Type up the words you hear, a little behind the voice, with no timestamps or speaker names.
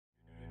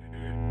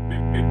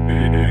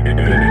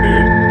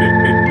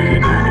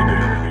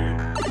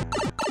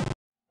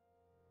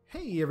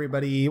Hey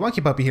everybody,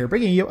 Wonky Puppy here,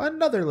 bringing you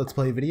another Let's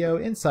Play video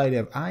inside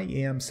of I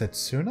Am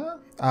Setsuna.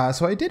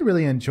 So I did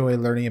really enjoy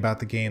learning about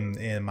the game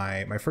in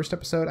my first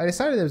episode. I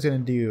decided I was going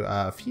to do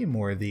a few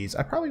more of these.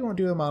 I probably won't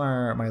do them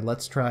on my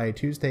Let's Try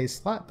Tuesday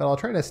slot, but I'll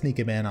try to sneak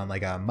them in on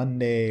like a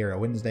Monday or a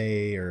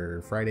Wednesday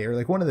or Friday, or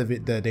like one of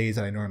the days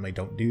that I normally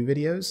don't do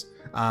videos.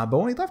 But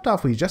when we left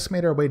off, we just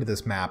made our way to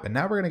this map, and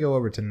now we're going to go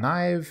over to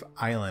Nive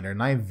Island, or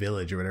Nive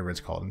Village, or whatever it's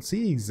called, and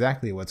see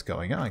exactly what's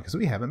going on, because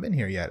we haven't been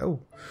here yet.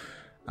 Oh.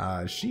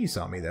 She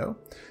saw me though.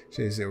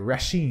 She says,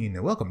 Rasheen,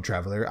 welcome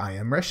traveler, I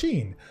am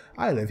Rasheen.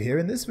 I live here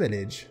in this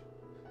village.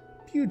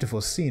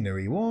 Beautiful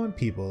scenery, warm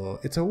people.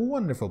 It's a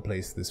wonderful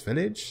place, this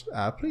village.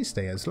 Please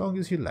stay as long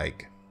as you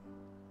like.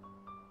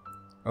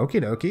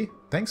 Okie dokie.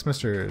 Thanks,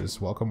 Mr.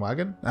 Welcome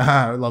Wagon.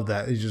 I love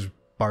that. He's just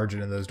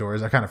barging in those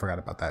doors. I kind of forgot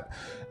about that.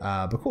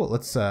 But cool.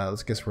 Let's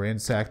guess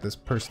ransack this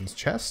person's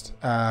chest.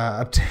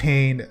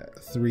 Obtain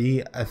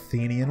 3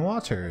 Athenian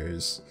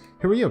waters.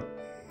 Who are you?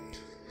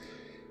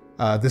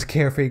 This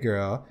carefree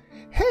girl.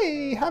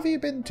 Hey, have you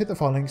been to the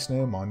Falling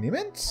Snow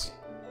Monument?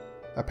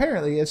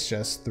 Apparently it's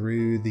just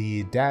through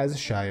the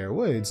Dazshire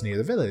woods near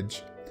the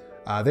village.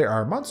 There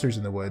are monsters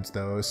in the woods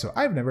though, so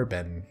I've never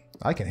been.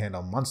 I can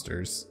handle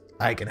monsters.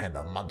 I can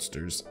handle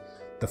monsters.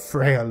 The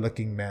frail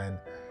looking man.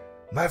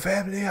 My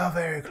family are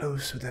very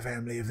close with the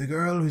family of the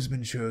girl who's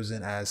been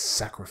chosen as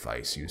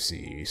sacrifice, you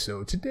see.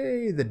 So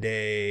today's the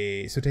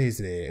day,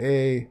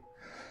 eh?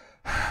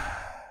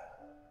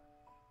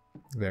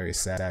 Very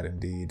sad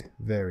indeed.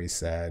 Very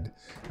sad.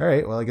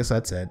 Alright, well I guess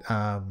that's it.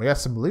 We got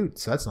some loot,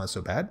 so that's not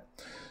so bad.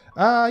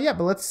 Yeah,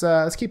 but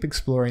let's keep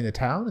exploring the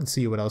town and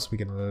see what else we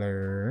can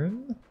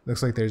learn.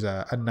 Looks like there's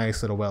a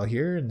nice little well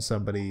here and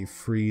somebody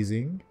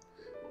freezing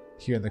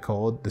here in the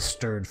cold. The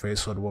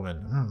stern-faced old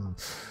woman.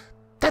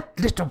 That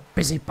little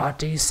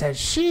busybody says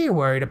she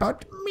worried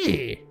about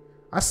me.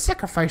 A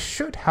sacrifice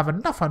should have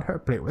enough on her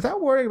plate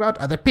without worrying about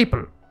other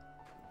people.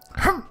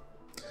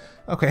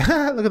 Okay,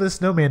 look at the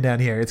snowman down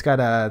here. It's got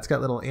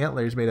little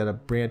antlers made out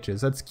of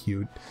branches. That's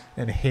cute.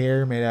 And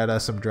hair made out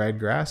of some dried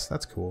grass.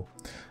 That's cool.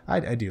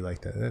 I do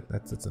like that.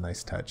 That's a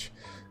nice touch.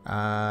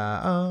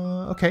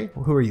 Okay,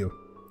 well, who are you?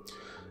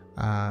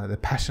 The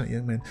passionate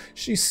young man.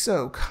 She's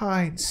so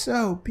kind,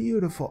 so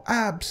beautiful,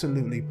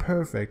 absolutely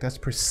perfect. That's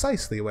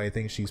precisely why I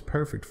think she's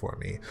perfect for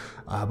me.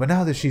 But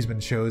now that she's been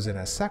chosen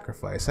as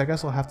sacrifice, I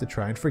guess I'll have to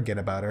try and forget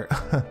about her.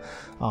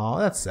 Oh,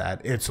 that's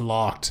sad. It's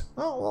locked.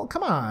 Oh, well,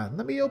 come on.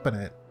 Let me open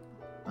it.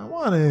 I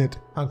want it.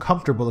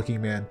 Uncomfortable looking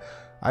man.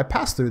 I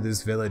passed through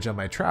this village on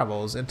my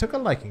travels and took a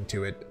liking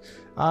to it.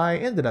 I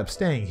ended up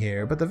staying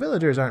here, but the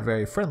villagers aren't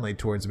very friendly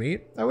towards me.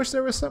 I wish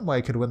there was some way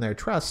I could win their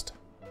trust.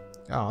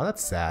 Oh,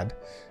 that's sad.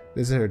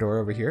 Is there a door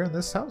over here in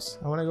this house?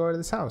 I want to go over to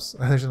this house.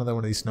 There's another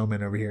one of these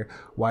snowmen over here.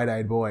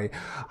 Wide-eyed boy.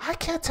 I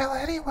can't tell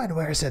anyone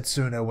where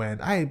Setsuna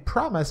went. I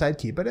promised I'd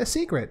keep it a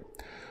secret.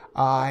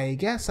 I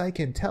guess I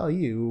can tell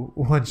you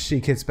once she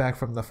gets back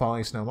from the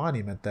Falling Snow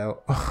Monument,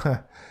 though.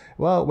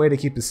 Well, way to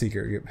keep the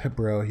secret,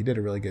 bro. You did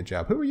a really good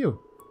job. Who are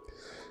you?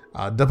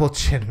 Double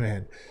Chin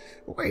Man.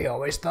 We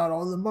always thought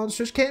all the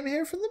monsters came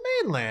here from the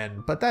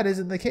mainland, but that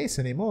isn't the case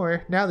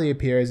anymore. Now they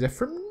appear as if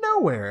from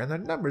nowhere, and their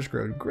numbers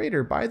grow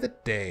greater by the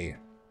day.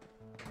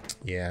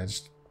 Yeah,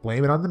 just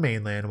blame it on the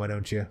mainland, why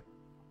don't you?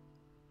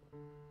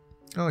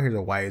 Oh, here's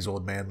a wise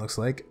old man, looks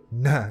like.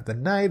 Nah, the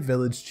Nive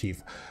village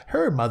chief.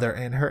 Her mother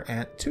and her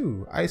aunt,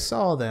 too. I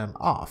saw them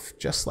off,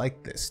 just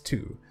like this,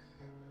 too.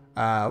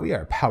 We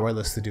are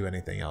powerless to do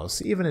anything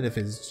else, even if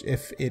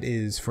it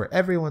is for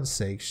everyone's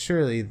sake.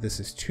 Surely this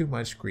is too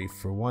much grief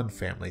for one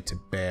family to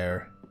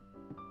bear.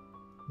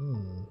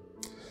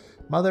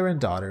 Mother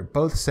and daughter,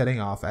 both setting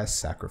off as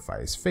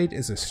sacrifice. Fate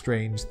is a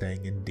strange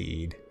thing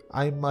indeed.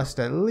 I must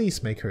at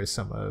least make her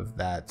some of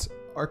that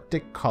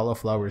Arctic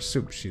cauliflower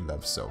soup she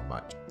loves so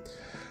much.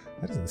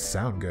 That doesn't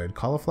sound good.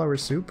 Cauliflower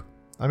soup?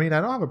 I mean, I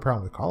don't have a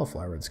problem with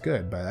cauliflower. It's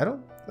good, but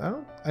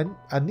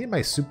I need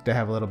my soup to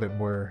have a little bit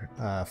more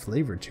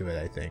flavor to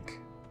it, I think.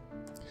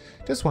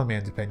 Just one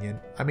man's opinion.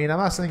 I mean, I'm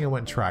not saying I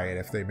wouldn't try it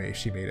if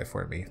she made it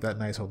for me. If that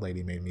nice old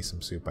lady made me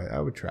some soup,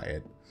 I would try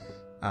it.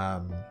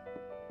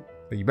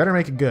 But you better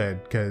make it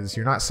good, because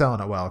you're not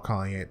selling it well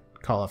calling it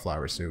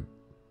cauliflower soup.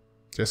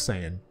 Just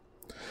saying.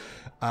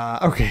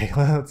 Okay,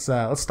 let's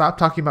stop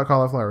talking about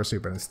cauliflower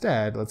soup, and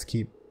instead, let's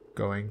keep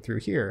going through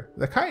here.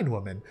 The kind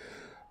woman.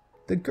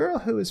 The girl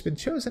who has been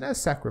chosen as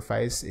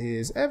sacrifice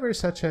is ever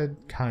such a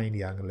kind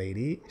young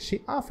lady.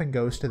 She often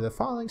goes to the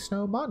Falling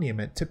Snow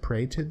Monument to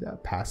pray to the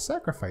past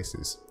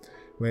sacrifices.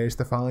 Where's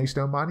the Falling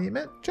Snow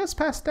Monument? Just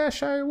past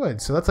Dazshire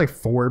Woods. So that's like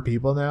 4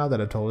 people now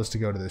that have told us to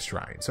go to this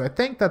shrine. So I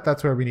think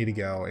that's where we need to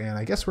go, and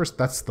I guess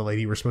that's the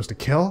lady we're supposed to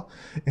kill.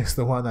 Is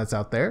the one that's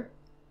out there.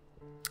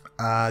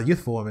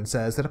 Youthful woman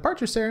says the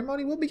departure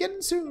ceremony will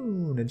begin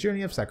soon. A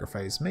journey of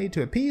sacrifice made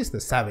to appease the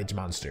savage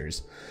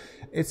monsters.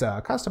 It's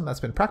a custom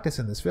that's been practiced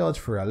in this village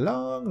for a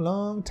long,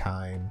 long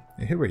time.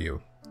 And who are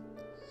you?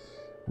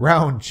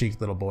 Round-cheeked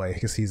little boy,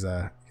 because he's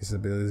a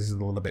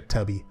little bit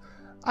tubby.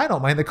 I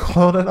don't mind the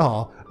cold at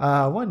all.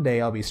 One day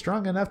I'll be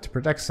strong enough to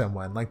protect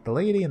someone, like the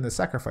lady in the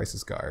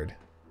sacrifices guard.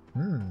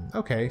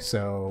 Okay,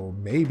 so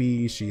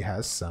maybe she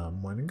has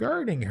someone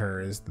guarding her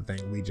is the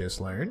thing we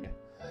just learned.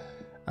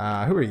 Who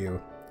are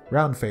you?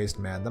 Round-faced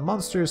man. The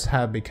monsters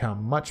have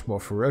become much more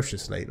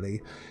ferocious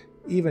lately.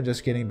 Even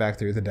just getting back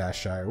through the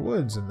Dashshire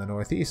Woods in the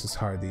northeast is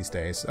hard these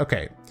days.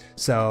 Okay,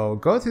 so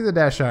go through the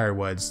Dashshire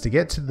Woods to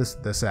get to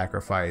the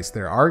sacrifice.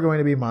 There are going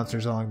to be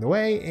monsters along the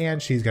way,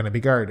 and she's going to be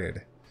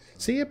guarded.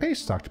 See, it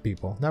pays to talk to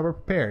people. Now we're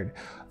prepared.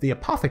 The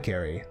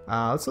apothecary.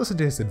 Let's listen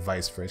to his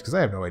advice first, because I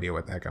have no idea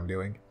what the heck I'm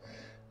doing.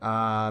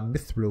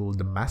 Mithril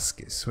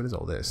Damascus. What is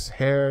all this?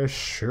 Hair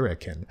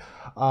Shuriken.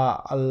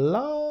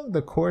 Along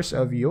the course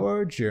of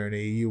your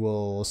journey, you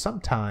will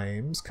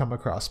sometimes come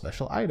across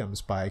special items.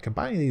 By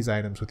combining these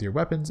items with your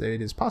weapons, it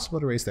is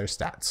possible to raise their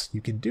stats. You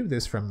can do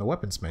this from the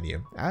weapons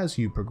menu. As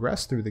you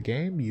progress through the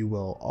game, you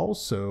will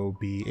also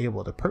be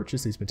able to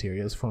purchase these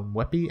materials from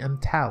Weppy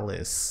and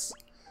Talus.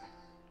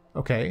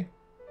 Okay.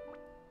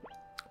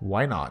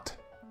 Why not?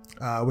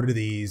 What are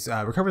these?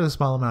 Recover the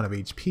small amount of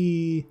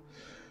HP.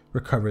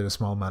 Recover the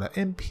small amount of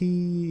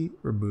MP,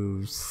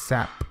 removes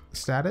sap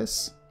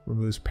status,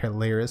 removes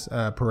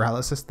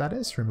paralysis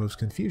status, removes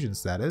confusion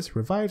status,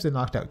 revives a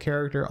knocked out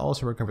character,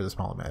 also recover the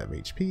small amount of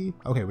HP.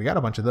 Okay, we got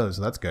a bunch of those,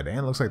 so that's good, and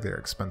it looks like they're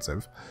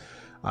expensive.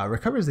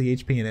 Recovers the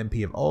HP and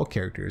MP of all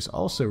characters,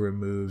 also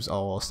removes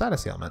all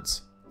status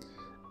ailments.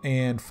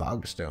 And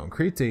Fogstone,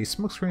 creates a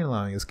smokescreen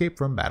allowing escape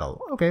from battle.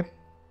 Okay.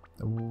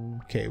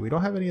 Okay, we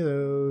don't have any of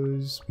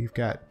those. We've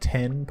got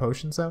 10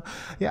 potions though.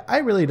 Yeah, I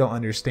really don't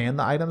understand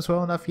the items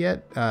well enough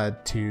yet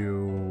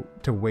to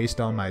waste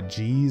all my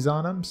G's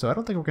on them. So I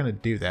don't think we're going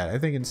to do that. I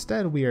think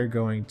instead we are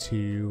going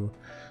to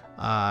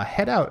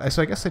head out.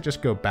 So I guess I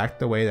just go back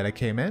the way that I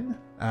came in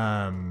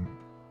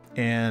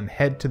and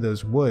head to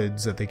those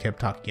woods that they kept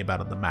talking about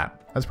on the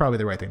map. That's probably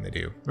the right thing to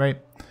do, right?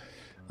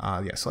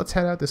 Yeah, so let's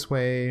head out this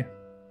way.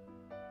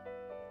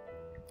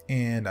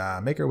 And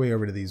make our way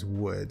over to these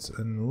woods.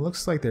 And it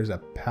looks like there's a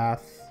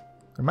path.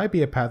 There might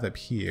be a path up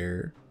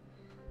here.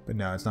 But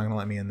no, it's not going to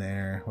let me in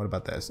there. What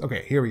about this?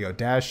 Okay, here we go.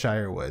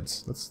 Dashshire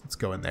Woods. Let's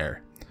go in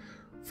there.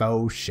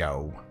 Faux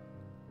show.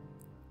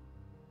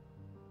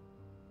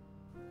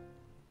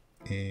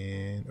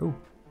 And, oh.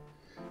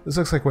 This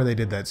looks like where they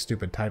did that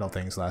stupid title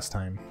things last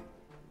time.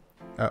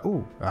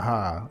 Ooh,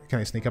 aha. Can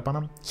I sneak up on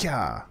them?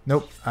 Yeah.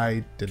 Nope,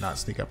 I did not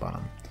sneak up on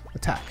them.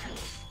 Attack.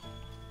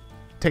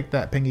 Take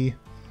that, Pingy.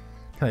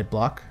 Can I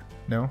block?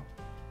 No.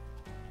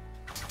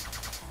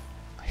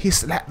 He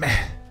slapped me.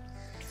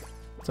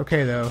 It's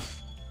okay though.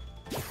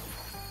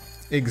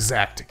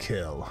 Exact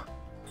kill.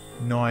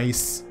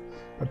 Nice.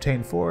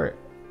 Obtain 4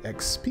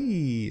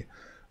 XP.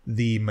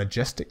 The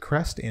majestic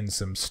crest and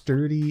some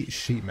sturdy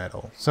sheet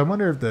metal. So I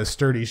wonder if the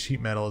sturdy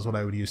sheet metal is what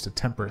I would use to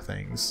temper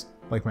things,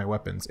 like my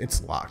weapons.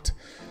 It's locked.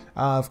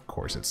 Of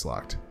course it's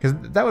locked. Because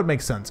that would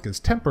make sense, because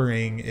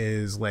tempering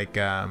is like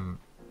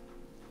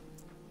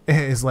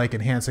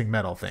enhancing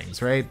metal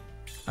things, right?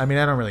 I mean,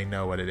 I don't really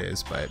know what it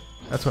is, but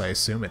that's what I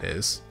assume it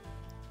is.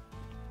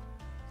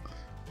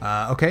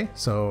 Okay,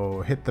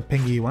 so hit the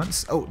Pingy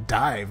once. Oh,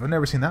 dive. I've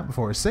never seen that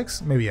before.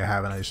 6? Maybe I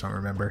haven't, I just don't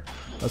remember.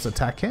 Let's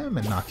attack him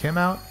and knock him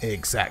out.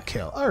 Exact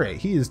kill. Alright,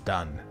 he is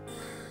done.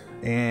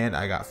 And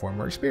I got 4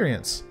 more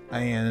experience.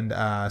 And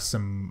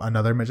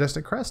another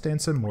majestic crest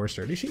and some more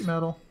sturdy sheet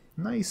metal.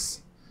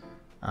 Nice.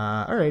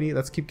 Alrighty,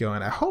 let's keep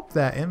going. I hope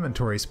that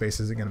inventory space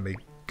isn't going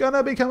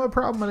to become a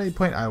problem at any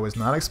point. I was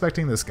not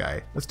expecting this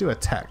guy. Let's do a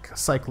tech.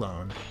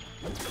 Cyclone.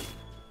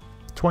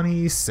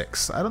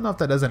 26. I don't know if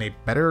that does any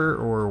better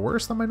or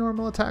worse than my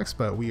normal attacks,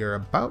 but we are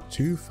about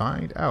to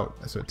find out.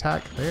 So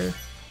attack there.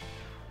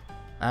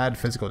 Add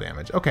physical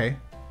damage. Okay.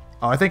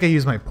 Oh, I think I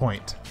used my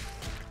point.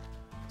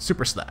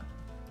 Super slap.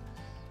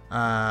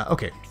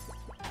 Okay.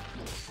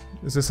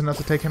 Is this enough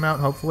to take him out,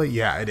 hopefully?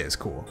 Yeah, it is.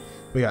 Cool.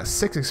 We got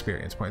 6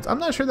 experience points. I'm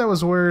not sure that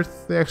was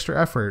worth the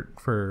extra effort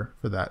for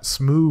that.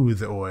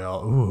 Smooth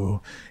oil.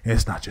 Ooh,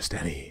 it's not just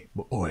any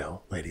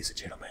oil, ladies and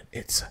gentlemen.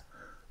 It's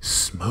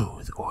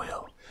smooth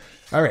oil.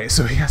 All right,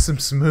 so we got some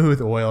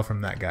smooth oil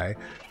from that guy,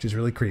 which is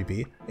really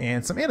creepy.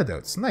 And some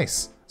antidotes.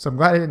 Nice. So I'm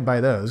glad I didn't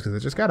buy those because I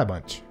just got a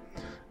bunch.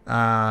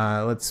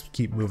 Let's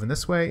keep moving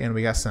this way. And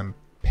we got some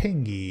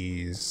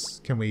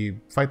Pingies. Can we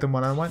fight them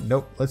one-on-one?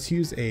 Nope. Let's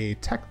use a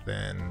tech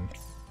then.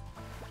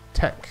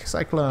 Tech.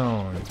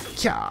 Cyclone.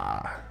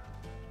 Yeah.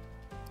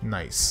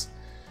 Nice.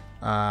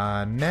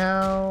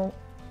 Now,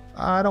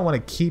 I don't want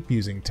to keep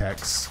using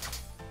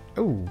techs.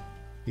 Ooh,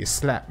 you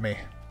slapped me.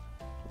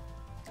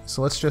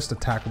 So let's just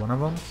attack one of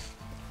them.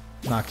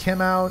 Knock him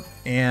out.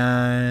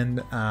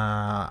 And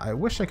I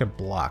wish I could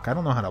block. I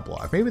don't know how to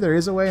block. Maybe there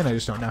is a way and I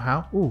just don't know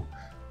how. Ooh.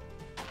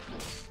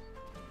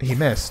 He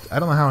missed. I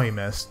don't know how he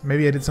missed.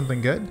 Maybe I did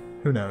something good?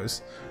 Who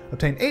knows?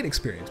 Obtain 8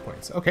 experience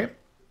points. Okay.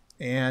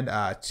 And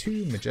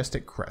 2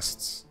 majestic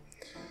crests.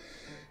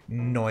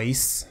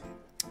 Nice.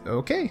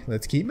 Okay,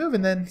 let's keep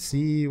moving then.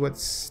 See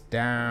what's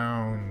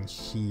down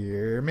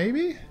here,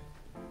 maybe?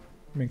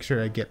 Make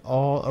sure I get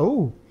all...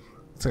 Oh,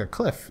 it's like a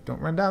cliff.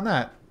 Don't run down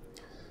that.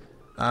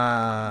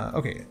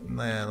 Okay,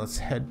 then let's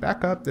head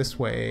back up this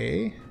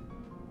way.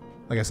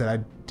 Like I said,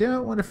 I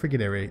don't want to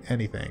forget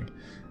anything.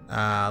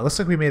 Looks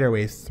like we made our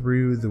way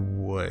through the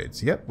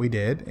woods. Yep, we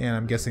did. And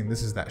I'm guessing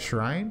this is that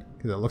shrine,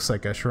 because it looks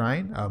like a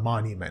shrine. A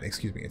monument,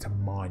 excuse me. It's a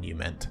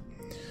monument,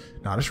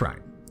 not a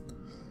shrine.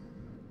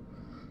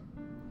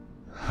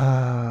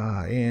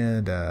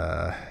 And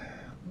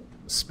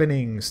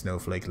spinning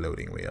snowflake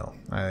loading wheel.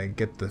 I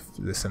get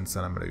the sense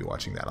that I'm going to be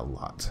watching that a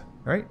lot.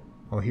 All right.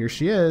 Well, here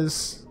she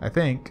is, I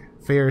think.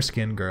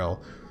 Fair-skinned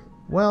girl.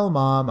 Well,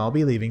 Mom, I'll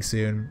be leaving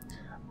soon.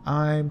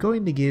 I'm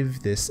going to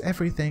give this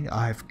everything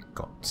I've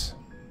got.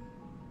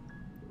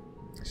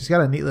 She's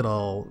got a neat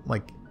little,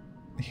 like,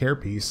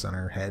 hairpiece on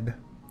her head.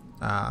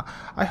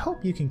 I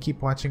hope you can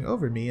keep watching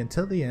over me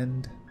until the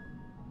end.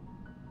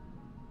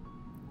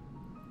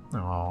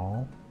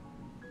 Aww.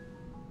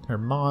 Her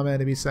mom had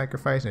to be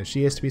sacrificed, and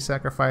she has to be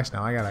sacrificed.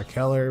 Now I gotta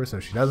kill her so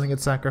she doesn't get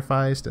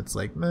sacrificed. It's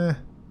like, meh,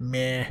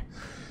 meh.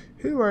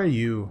 Who are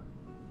you?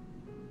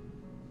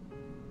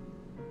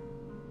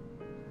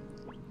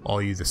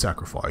 Are you the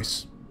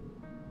sacrifice?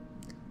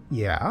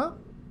 Yeah?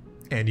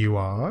 And you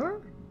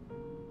are?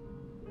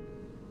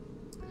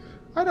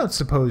 I don't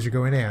suppose you're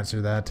going to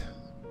answer that.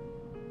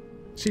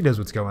 She knows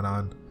what's going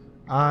on.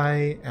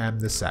 I am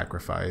the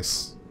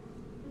sacrifice.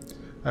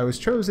 I was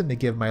chosen to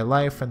give my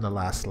life in the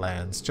last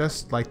lands,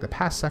 just like the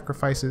past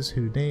sacrifices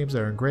whose names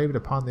are engraved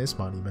upon this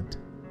monument.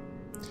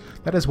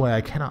 That is why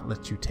I cannot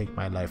let you take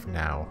my life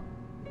now.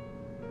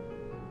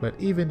 But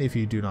even if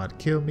you do not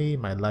kill me,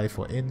 my life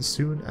will end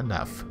soon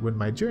enough. When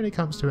my journey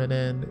comes to an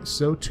end,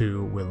 so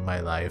too will my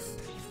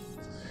life.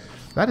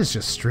 That is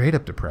just straight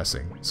up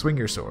depressing. Swing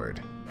your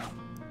sword.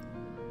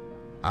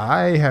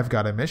 I have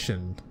got a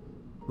mission,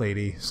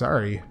 lady.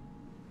 Sorry.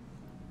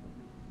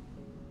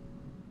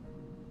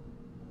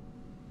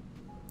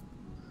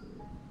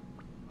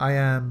 I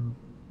am...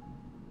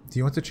 Do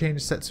you want to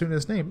change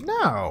Setsuna's name?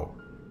 No!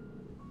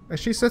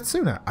 She's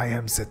Setsuna. I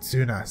am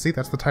Setsuna. See,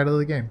 that's the title of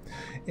the game.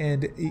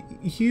 And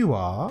you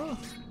are...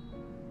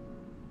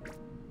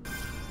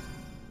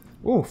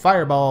 Ooh,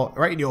 fireball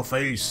right in your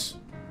face.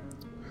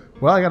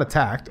 Well, I got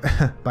attacked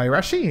by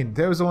Rasheen.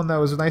 That was the one that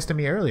was nice to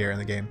me earlier in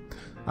the game.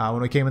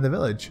 When we came in the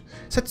village.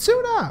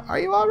 Setsuna, are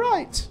you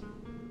alright?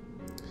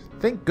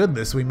 Thank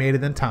goodness we made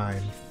it in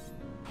time.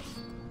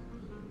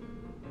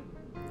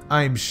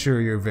 I'm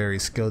sure you're very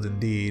skilled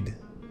indeed.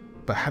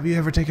 But have you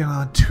ever taken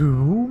on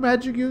 2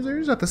 magic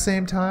users at the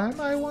same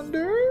time, I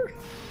wonder?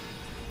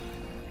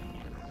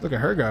 Look at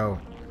her go.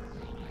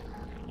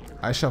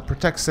 I shall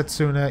protect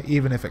Setsuna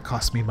even if it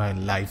costs me my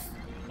life.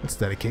 That's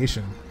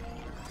dedication.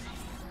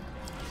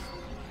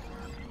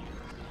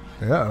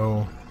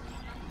 Uh-oh.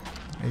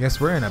 I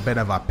guess we're in a bit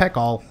of a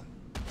pickle.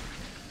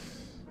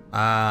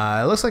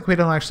 It looks like we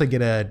don't actually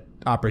get an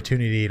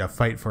opportunity to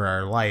fight for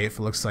our life.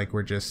 It looks like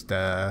we're just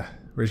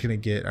gonna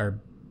get our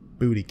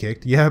booty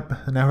kicked.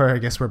 Yep. Now I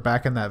guess we're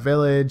back in that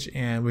village,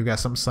 and we've got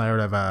some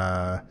sort of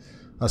a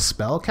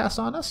spell cast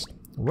on us.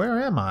 Where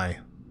am I?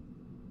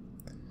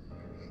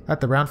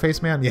 At the round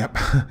face man? Yep.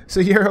 So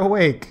you're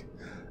awake.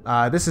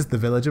 This is the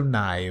village of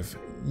Nive.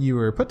 You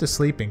were put to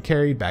sleep and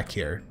carried back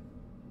here.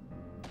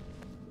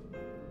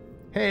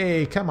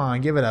 Hey, come on,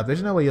 give it up.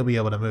 There's no way you'll be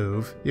able to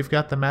move. You've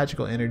got the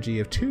magical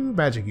energy of 2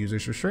 magic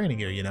users restraining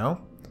you, you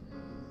know?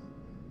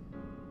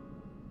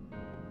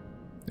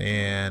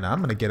 And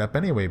I'm gonna get up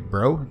anyway,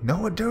 bro. No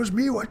one tells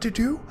me what to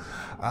do.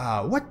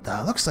 What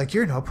the? Looks like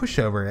you're no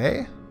pushover,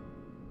 eh?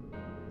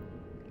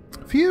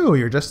 Phew,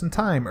 you're just in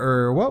time.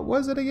 What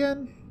was it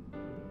again?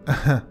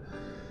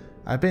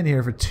 I've been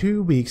here for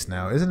 2 weeks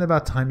now. Isn't it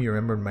about time you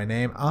remembered my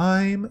name?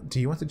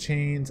 Do you want to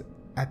change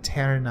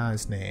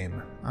Eterna's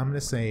name? I'm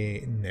gonna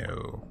say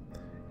no.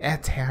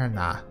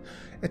 Eterna.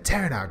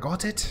 Eterna,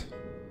 got it?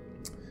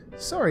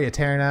 Sorry,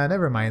 Eterna.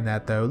 Never mind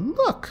that, though.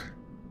 Look!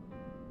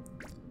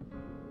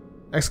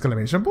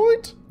 Exclamation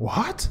point?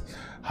 What?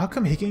 How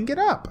come he can get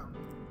up?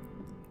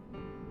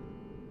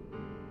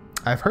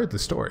 I've heard the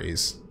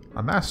stories.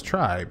 A masked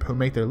tribe who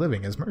make their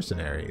living as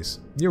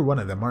mercenaries. You're one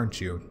of them, aren't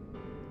you?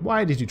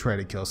 Why did you try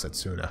to kill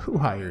Setsuna? Who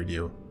hired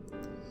you?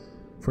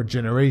 For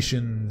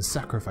generations,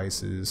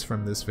 sacrifices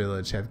from this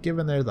village have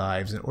given their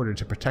lives in order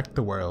to protect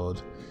the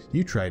world.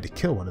 You tried to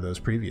kill one of those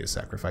previous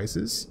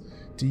sacrifices.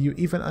 Do you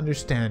even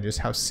understand just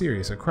how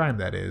serious a crime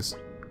that is?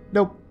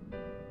 Nope.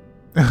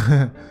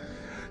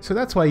 So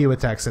that's why you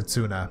attacked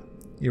Setsuna.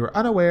 You were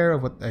unaware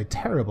of what a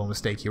terrible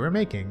mistake you were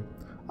making.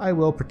 I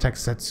will protect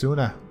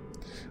Setsuna.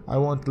 I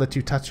won't let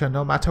you touch her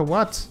no matter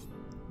what.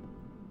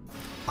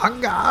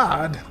 On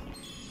guard!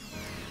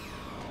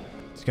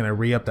 Just gonna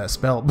re-up that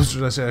spell.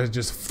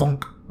 Just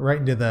thunk right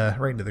into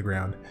the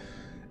ground.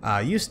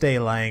 You stay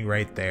lying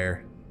right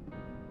there.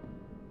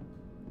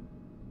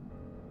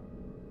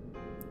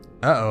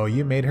 Uh-oh,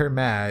 you made her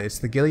mad. It's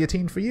the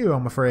guillotine for you,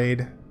 I'm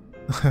afraid.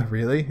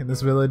 Really? In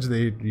this village,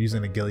 they're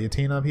using a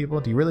guillotine on people?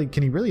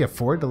 Can you really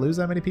afford to lose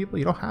that many people?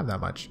 You don't have that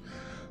much.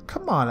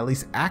 Come on, at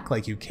least act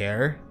like you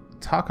care.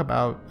 Talk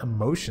about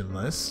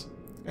emotionless.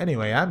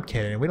 Anyway, I'm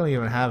kidding. We don't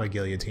even have a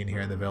guillotine here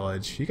in the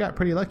village. You got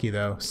pretty lucky,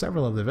 though.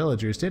 Several of the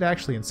villagers did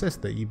actually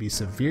insist that you be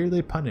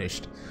severely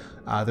punished.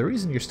 The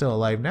reason you're still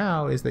alive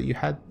now is that you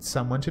had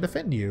someone to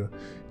defend you.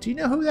 Do you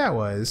know who that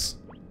was?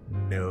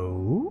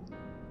 No.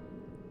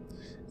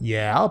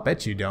 Yeah, I'll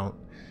bet you don't.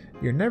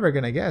 You're never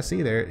gonna guess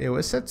either. It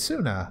was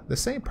Setsuna, the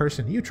same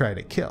person you tried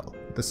to kill.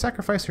 The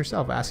sacrifice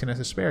herself asking us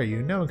to spare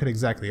you, no one could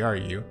exactly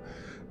argue.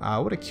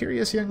 What a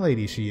curious young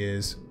lady she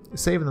is.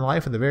 Saving the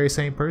life of the very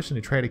same person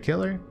who tried to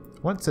kill her.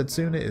 Once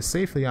Setsuna is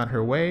safely on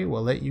her way,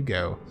 we'll let you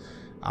go.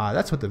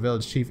 That's what the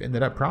village chief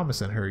ended up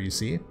promising her, you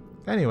see.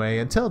 Anyway,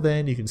 until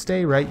then, you can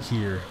stay right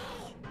here.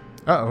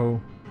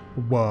 Uh-oh.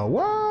 Whoa,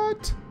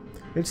 what?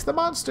 It's the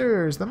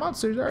monsters! The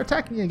monsters are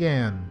attacking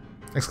again!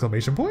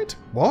 Exclamation point?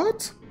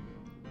 What?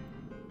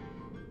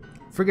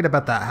 Forget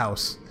about that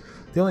house.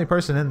 The only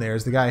person in there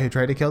is the guy who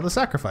tried to kill the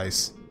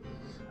sacrifice.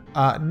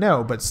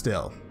 No, but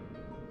still.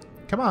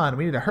 Come on,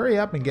 we need to hurry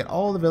up and get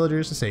all the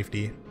villagers to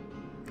safety.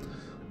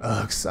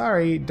 Ugh,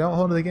 sorry, don't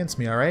hold it against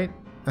me, alright?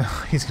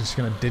 He's just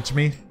gonna ditch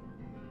me?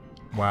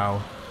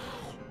 Wow.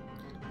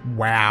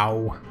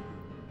 Wow.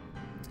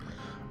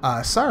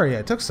 Sorry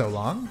it took so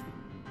long.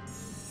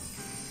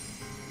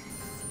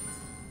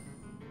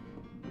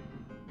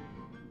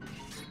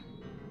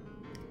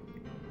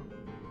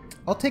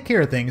 I'll take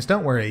care of things,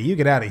 don't worry, you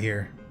get out of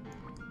here.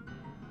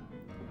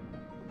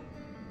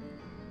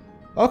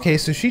 Okay,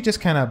 so she just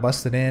kind of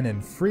busted in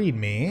and freed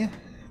me.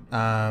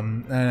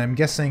 And I'm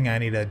guessing I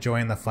need to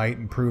join the fight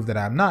and prove that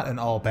I'm not an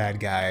all bad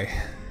guy.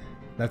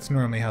 That's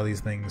normally how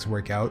these things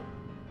work out.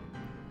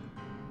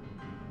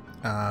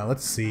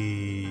 Let's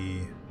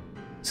see.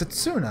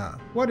 Setsuna,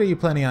 what are you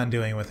planning on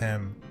doing with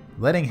him?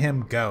 Letting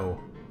him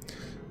go.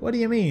 What do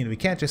you mean? We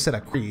can't just set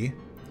a free.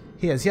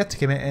 He has yet to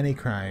commit any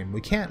crime.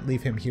 We can't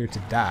leave him here to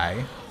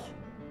die.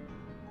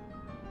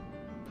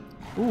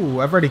 Ooh,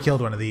 I've already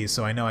killed one of these,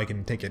 so I know I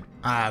can take it.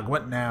 Ah,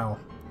 what now?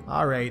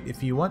 Alright,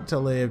 if you want to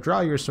live,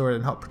 draw your sword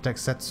and help protect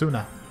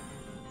Setsuna.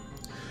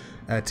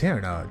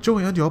 Terna,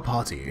 join your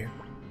party.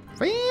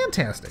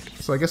 Fantastic.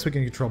 So I guess we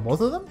can control both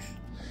of them?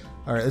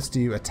 Alright, let's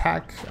do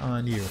attack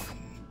on you.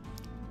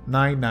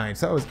 9.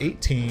 So that was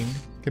 18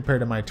 compared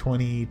to my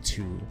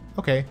 22.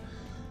 Okay.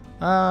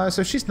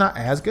 So she's not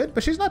as good,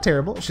 but she's not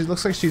terrible. She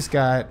looks like she's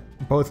got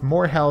both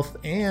more health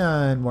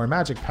and more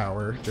magic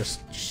power.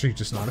 She's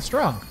just not as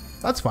strong.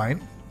 That's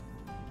fine.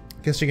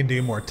 Guess she can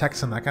do more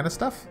attacks and that kind of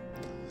stuff.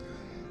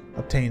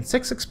 Obtain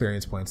 6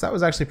 experience points. That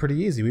was actually pretty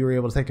easy. We were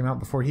able to take him out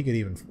before he could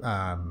even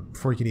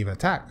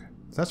attack.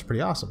 So that's pretty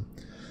awesome.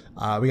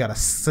 We got a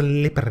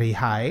slippery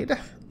hide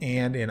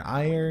and an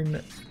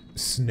iron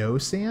snow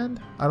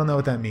sand. I don't know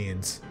what that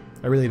means.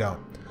 I really don't.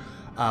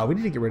 We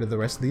need to get rid of the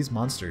rest of these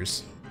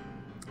monsters.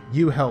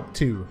 You help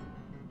too.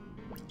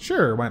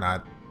 Sure, why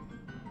not?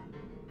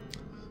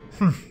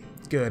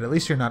 Good, at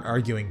least you're not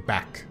arguing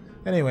back.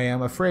 Anyway,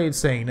 I'm afraid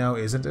saying no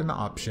isn't an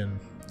option.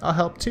 I'll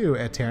help too,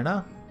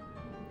 Eterna.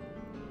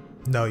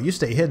 No, you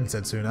stay hidden,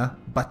 Setsuna,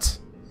 but...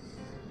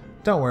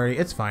 Don't worry,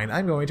 it's fine.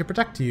 I'm going to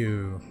protect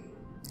you.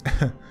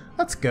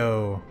 Let's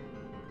go.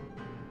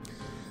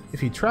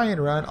 If you try and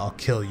run, I'll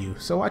kill you.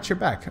 So watch your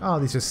back. Oh,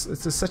 it's just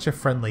such a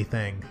friendly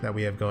thing that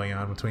we have going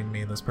on between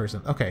me and this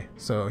person. Okay,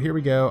 so here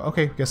we go.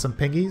 Okay, we got some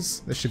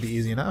pingies. This should be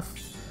easy enough.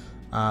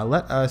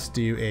 Let us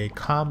do a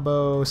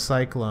combo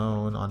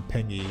cyclone on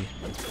Pingy.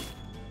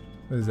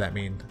 What does that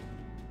mean?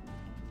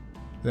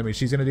 Does that mean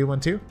she's gonna do one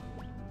too?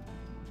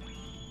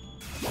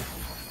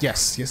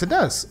 Yes, yes it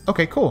does.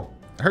 Okay, cool.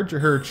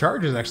 Her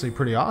charge is actually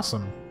pretty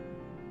awesome.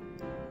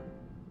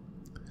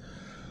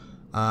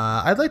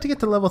 I'd like to get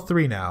to level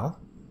 3 now,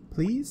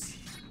 please.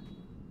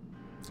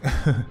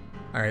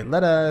 Alright,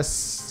 let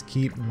us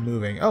keep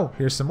moving. Oh,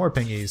 here's some more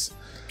pingies.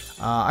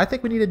 I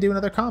think we need to do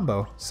another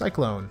combo.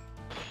 Cyclone.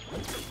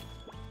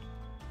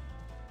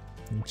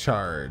 And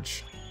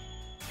charge.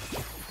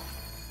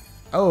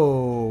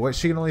 Oh, what,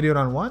 she can only do it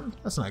on one?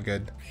 That's not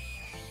good.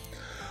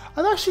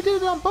 I thought she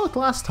did it on both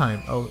last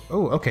time. Oh,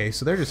 okay,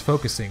 so they're just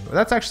focusing.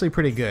 That's actually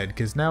pretty good,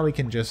 because now we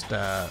can just,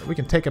 we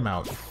can take them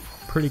out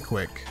pretty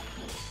quick.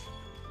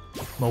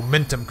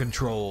 Momentum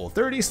control,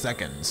 30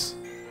 seconds.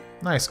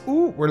 Nice.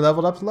 Ooh, we're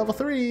leveled up to level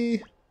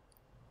 3.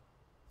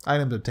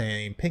 Items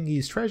obtained.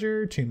 Pingy's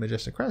treasure, 2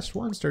 majestic crest,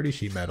 1 sturdy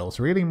sheet metal.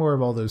 So we're getting more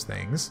of all those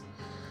things.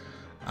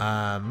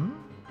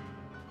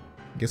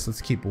 Guess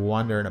let's keep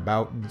wandering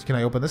about. Can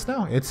I open this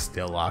now? It's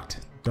still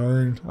locked.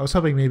 Darn. I was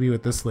hoping maybe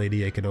with this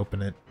lady I could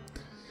open it.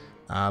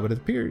 But it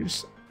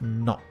appears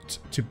not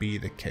to be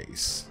the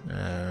case.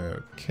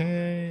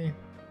 Okay.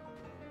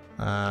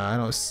 I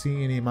don't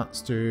see any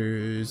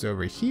monsters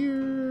over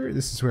here.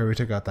 This is where we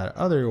took out that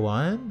other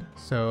one.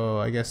 So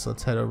I guess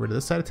let's head over to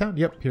this side of town.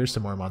 Yep, here's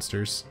some more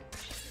monsters.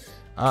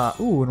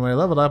 Ooh, and when I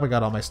leveled up, I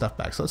got all my stuff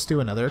back. So let's do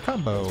another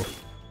combo.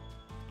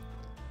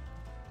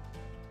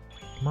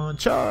 Come on,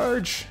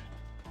 charge!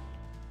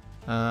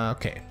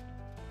 Okay.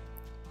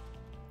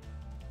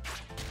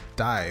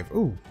 Dive.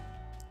 Ooh,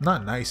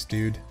 not nice,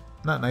 dude.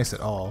 Not nice at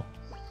all.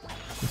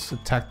 Let's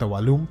attack the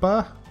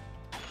Walloompa.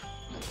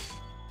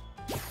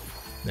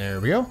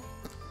 There we go.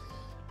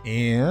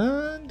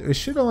 And it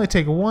should only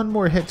take one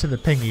more hit to the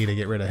Pingy to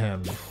get rid of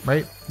him,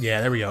 right?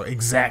 Yeah, there we go.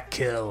 Exact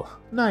kill.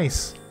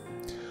 Nice.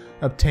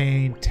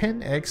 Obtain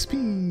 10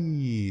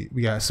 XP.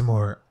 We got some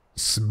more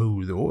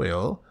smooth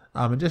oil.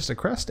 And just a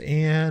crest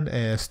and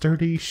a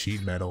sturdy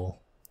sheet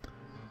metal.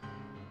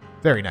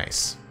 Very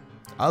nice.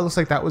 Looks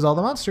like that was all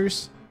the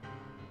monsters.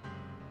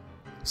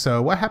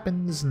 So what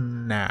happens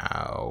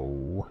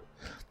now?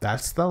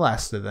 That's the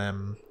last of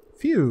them.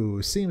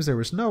 Phew, seems there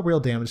was no real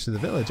damage to the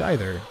village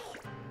either.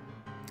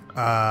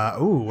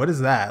 Ooh, what is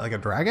that? Like a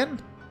dragon?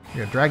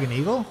 Like a dragon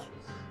eagle?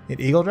 An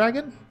eagle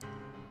dragon?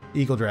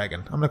 Eagle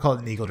dragon. I'm gonna call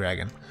it an eagle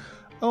dragon.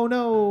 Oh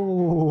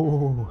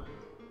no!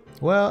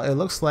 Well, it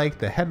looks like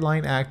the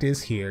headline act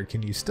is here.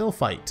 Can you still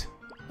fight?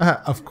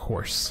 Of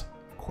course.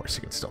 Of course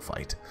you can still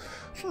fight.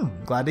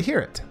 Glad to hear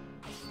it.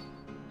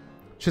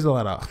 She's a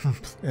lot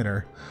of in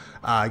her.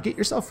 Get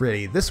yourself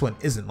ready. This one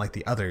isn't like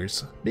the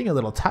others. Being a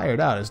little tired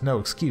out is no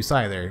excuse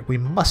either. We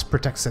must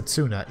protect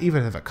Setsuna,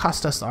 even if it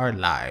costs us our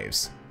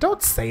lives.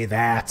 Don't say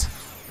that.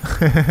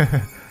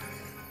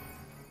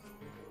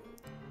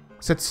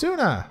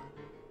 Setsuna!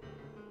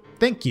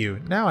 Thank you.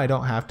 Now I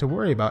don't have to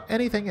worry about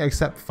anything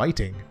except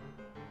fighting.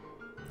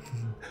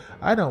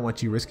 I don't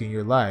want you risking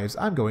your lives.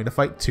 I'm going to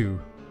fight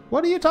too.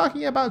 What are you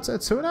talking about,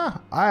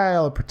 Setsuna?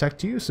 I'll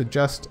protect you, so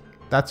just...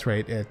 That's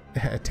right,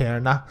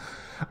 Eterna.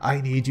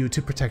 I need you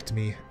to protect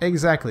me.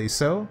 Exactly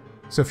so.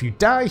 So if you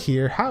die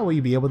here, how will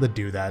you be able to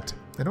do that?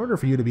 In order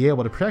for you to be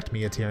able to protect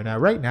me, Eterna,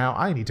 right now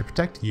I need to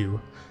protect you.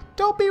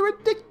 Don't be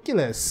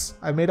ridiculous.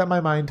 I made up my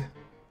mind. ...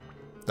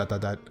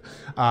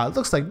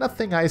 Looks like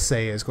nothing I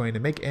say is going to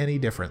make any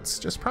difference.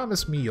 Just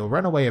promise me you'll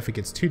run away if it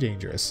gets too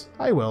dangerous.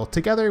 I will,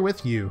 together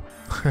with you.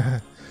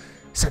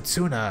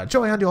 Setsuna,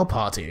 join your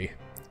party.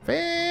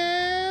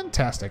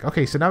 Fantastic.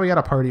 Okay, so now we got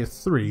a party of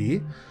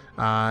 3.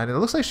 And it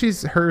looks like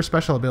her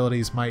special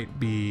abilities might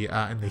be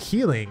in the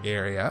healing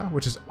area,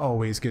 which is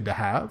always good to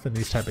have in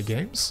these type of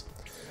games.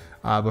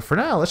 But for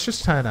now, let's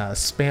just kind of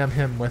spam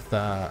him with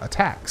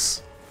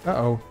attacks.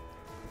 Uh-oh.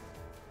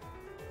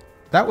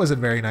 That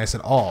wasn't very nice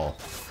at all.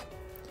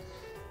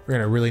 We're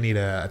going to really need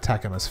to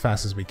attack him as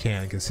fast as we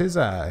can, because his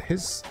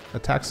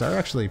attacks are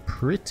actually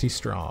pretty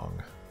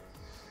strong.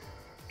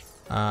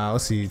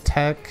 Let's see.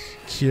 Tech,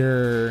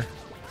 Cure,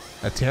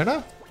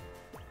 Eterna?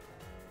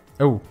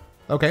 Oh,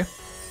 okay.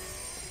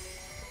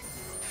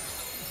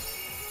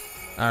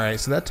 Alright,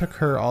 so that took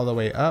her all the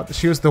way up.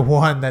 She was the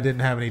one that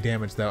didn't have any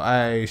damage, though.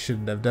 I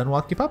shouldn't have done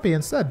Walkie Puppy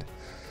instead.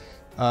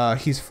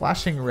 He's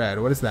flashing red.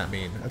 What does that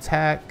mean?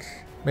 Attack.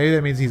 Maybe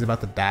that means he's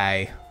about to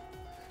die.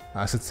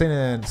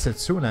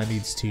 Setsuna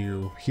needs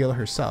to heal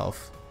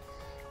herself.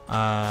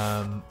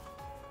 Alrighty.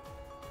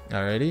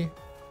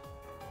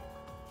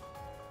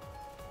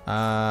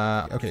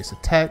 Okay, so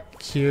Tech,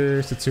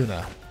 Cure,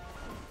 Setsuna.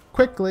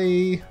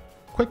 Quickly!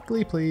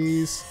 Quickly,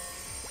 please.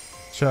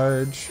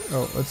 Charge.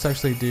 Oh, let's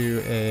actually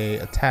do a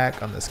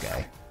attack on this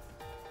guy.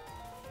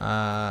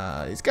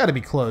 He's got to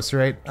be close,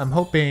 right?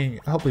 Hopefully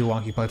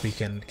Wonky Puppy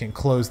can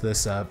close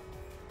this up.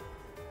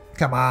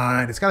 Come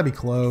on, it's got to be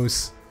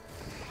close.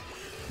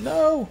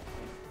 No.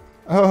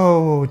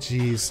 Oh,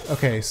 jeez.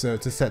 Okay, so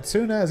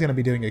Setsuna is going to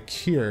be doing a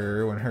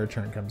cure when her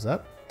turn comes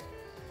up.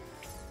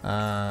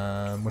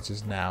 Which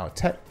is now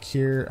Tech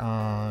Cure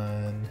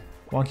on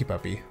Wonky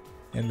Puppy.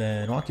 And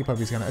then Wonky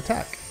Puppy's going to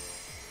attack.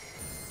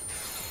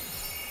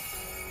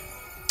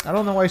 I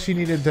don't know why she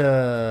needed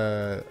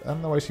to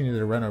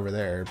run over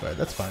there, but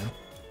that's fine.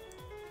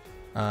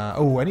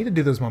 Oh, I need to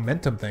do those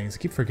momentum things. I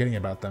keep forgetting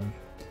about them.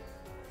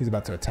 He's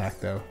about to attack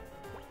though.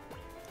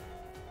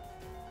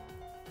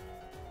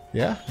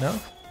 Yeah? No?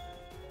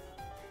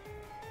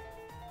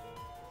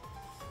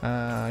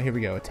 Here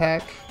we go.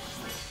 Attack.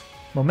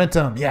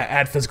 Momentum. Yeah,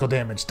 add physical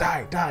damage.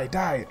 Die, die,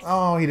 die.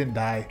 Oh, he didn't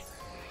die.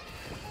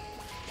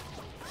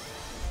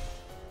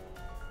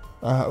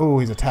 Oh,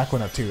 his attack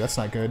went up too. That's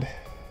not good.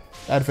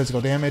 Add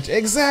physical damage.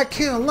 Exact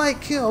kill,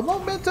 light kill,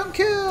 momentum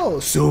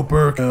kill,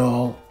 super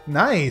kill.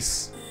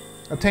 Nice.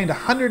 Obtained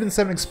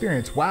 107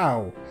 experience.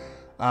 Wow.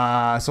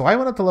 So I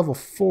went up to level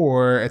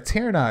 4.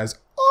 Eterna is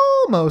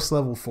almost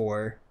level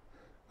 4.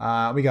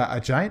 We got a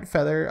giant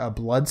feather, a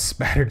blood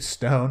spattered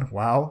stone,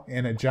 wow,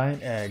 and a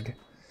giant egg.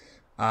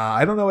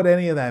 I don't know what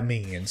any of that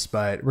means,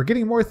 but we're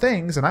getting more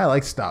things, and I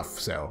like stuff,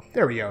 so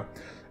there we go.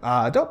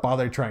 Don't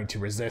bother trying to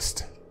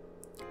resist.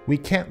 We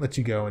can't let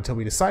you go until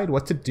we decide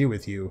what to do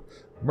with you.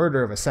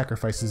 Murder of a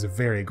sacrifice is a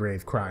very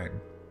grave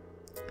crime.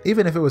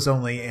 Even if it was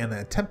only an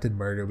attempted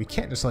murder, we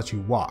can't just let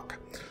you walk.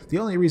 The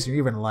only reason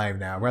you're even alive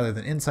now, rather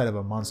than inside of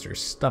a monster's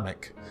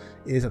stomach,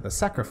 is that the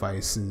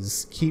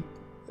sacrifices keep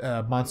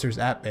monsters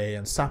at bay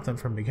and stop them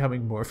from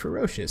becoming more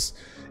ferocious.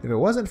 If it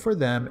wasn't for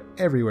them,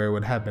 everywhere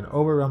would have been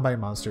overrun by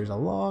monsters a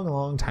long,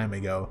 long time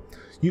ago.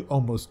 You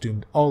almost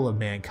doomed all of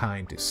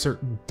mankind to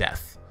certain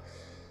death.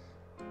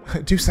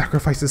 Do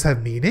sacrifices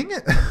have meaning?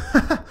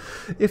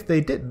 If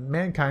they didn't,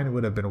 mankind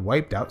would have been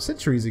wiped out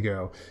centuries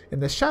ago. In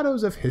the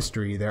shadows of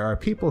history, there are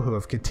people who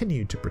have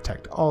continued to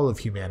protect all of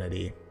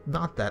humanity.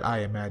 Not that I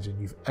imagine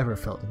you've ever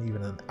felt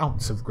even an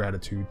ounce of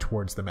gratitude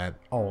towards them at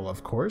all,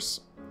 of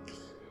course.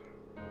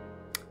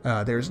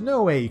 There's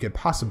no way you could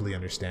possibly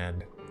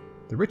understand.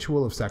 The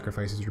ritual of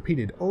sacrifice is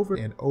repeated over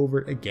and over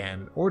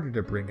again in order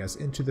to bring us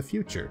into the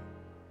future.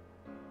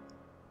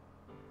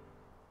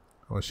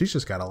 Well, she's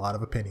just got a lot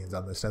of opinions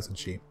on this, doesn't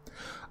she?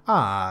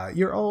 Ah,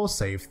 you're all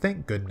safe,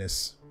 thank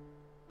goodness.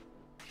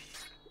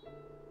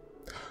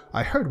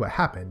 I heard what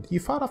happened. You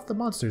fought off the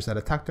monsters that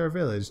attacked our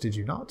village, did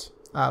you not?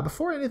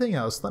 Before anything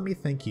else, let me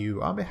thank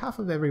you on behalf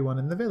of everyone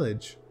in the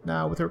village.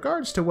 Now, with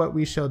regards to what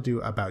we shall do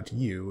about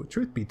you,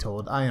 truth be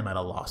told, I am at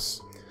a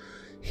loss.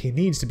 He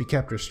needs to be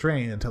kept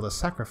restrained until the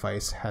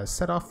sacrifice has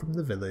set off from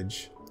the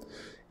village.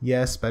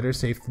 Yes, better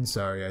safe than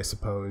sorry, I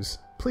suppose.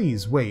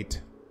 Please,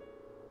 wait.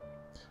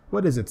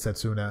 What is it,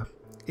 Setsuna?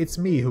 It's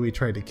me who he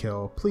tried to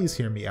kill. Please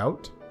hear me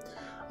out.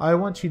 I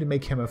want you to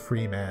make him a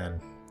free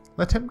man.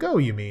 Let him go,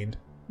 you mean?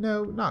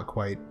 No, not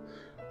quite.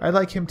 I'd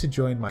like him to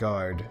join my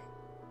guard.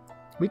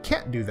 We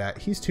can't do that.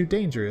 He's too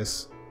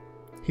dangerous.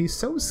 He's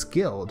so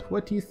skilled.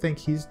 What do you think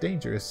he's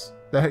dangerous?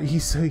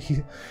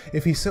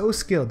 If he's so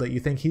skilled that you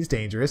think he's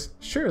dangerous,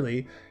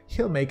 surely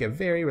he'll make a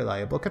very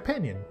reliable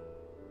companion.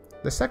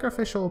 The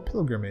sacrificial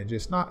pilgrimage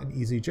is not an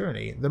easy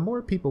journey. The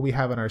more people we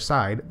have on our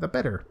side, the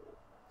better.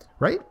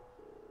 Right?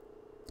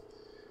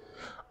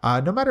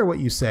 No matter what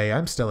you say,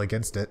 I'm still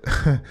against it.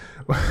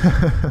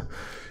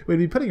 We'd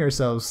be putting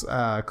ourselves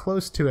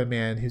close to a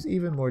man who's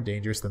even more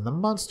dangerous than the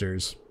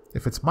monsters.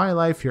 If it's my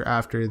life you're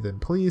after, then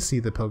please see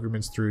the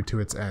pilgrimage through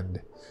to its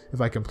end. If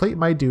I complete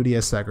my duty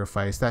as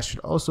sacrifice, that should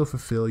also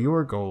fulfill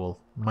your goal,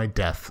 my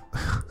death.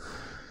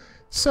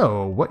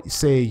 So, what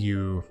say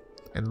you?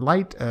 In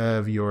light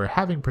of your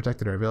having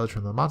protected our village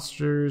from the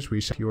monsters,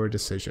 we shall your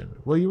decision.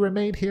 Will you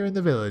remain here in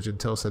the village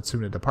until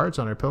Setsuna departs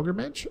on her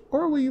pilgrimage,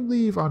 or will you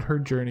leave on her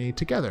journey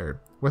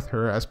together, with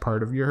her as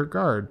part of your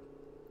guard?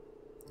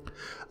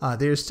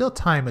 There is still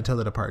time until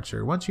the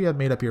departure. Once you have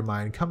made up your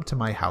mind, come to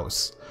my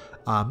house.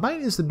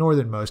 Mine is the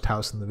northernmost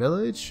house in the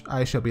village.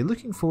 I shall be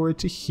looking forward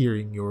to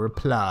hearing your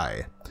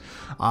reply.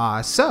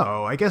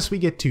 So, I guess we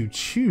get to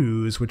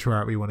choose which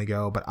route we want to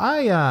go, but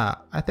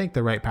I think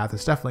the right path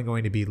is definitely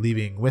going to be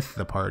leaving with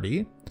the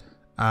party.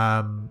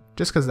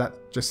 Just because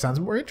that just sounds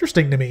more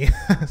interesting to me.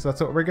 So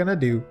that's what we're going to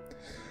do.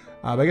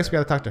 But I guess we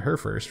got to talk to her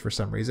first for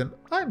some reason.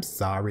 I'm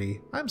sorry.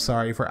 I'm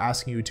sorry for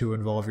asking you to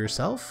involve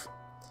yourself.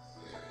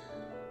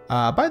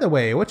 By the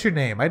way, what's your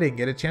name? I didn't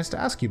get a chance to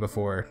ask you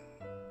before.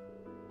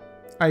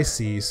 I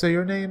see. So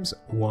your name's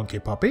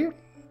Wonky Puppy?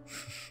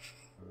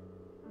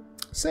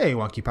 Say,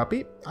 Wonky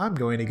Puppy, I'm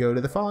going to go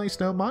to the Falling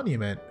Snow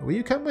Monument. Will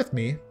you come with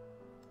me?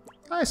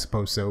 I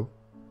suppose so.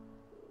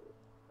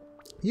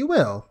 You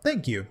will.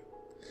 Thank you.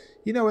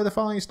 You know where the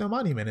Falling Snow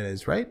Monument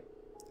is, right?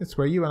 It's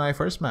where you and I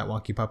first met,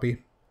 Wonky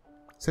Puppy.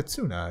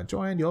 Setsuna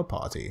joined your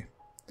party.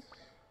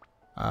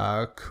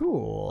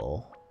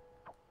 Cool.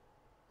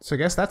 So I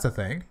guess that's a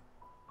thing.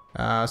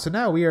 So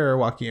now we are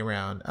walking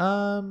around.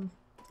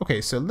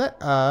 Okay, so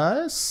let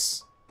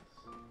us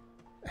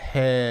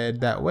head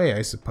that way,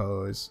 I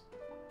suppose.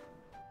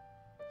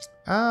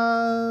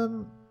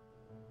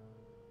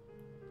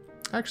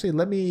 Actually,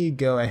 let me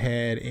go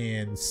ahead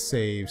and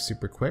save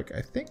super quick.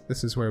 I think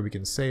this is where we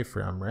can save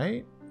from,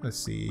 right? Let's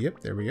see.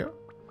 Yep, there we go.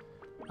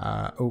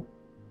 Oh,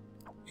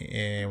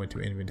 and went to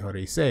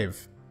inventory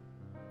save.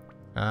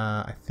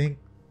 I think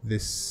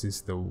this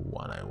is the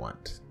one I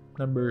want.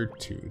 Number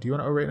 2. Do you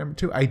want to overwrite number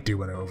 2? I do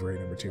want to overwrite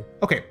number 2.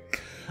 Okay.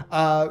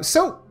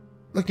 So,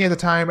 looking at the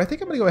time, I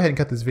think I'm going to go ahead and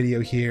cut this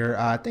video here.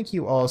 Thank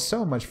you all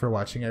so much for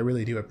watching. I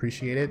really do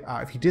appreciate it.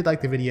 If you did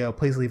like the video,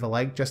 please leave a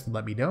like just to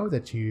let me know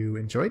that you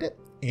enjoyed it.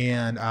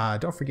 And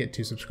don't forget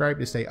to subscribe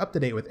to stay up to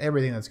date with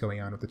everything that's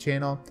going on with the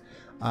channel.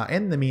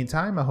 In the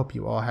meantime, I hope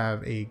you all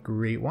have a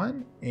great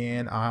one,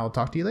 and I'll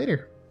talk to you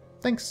later.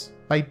 Thanks.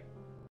 Bye.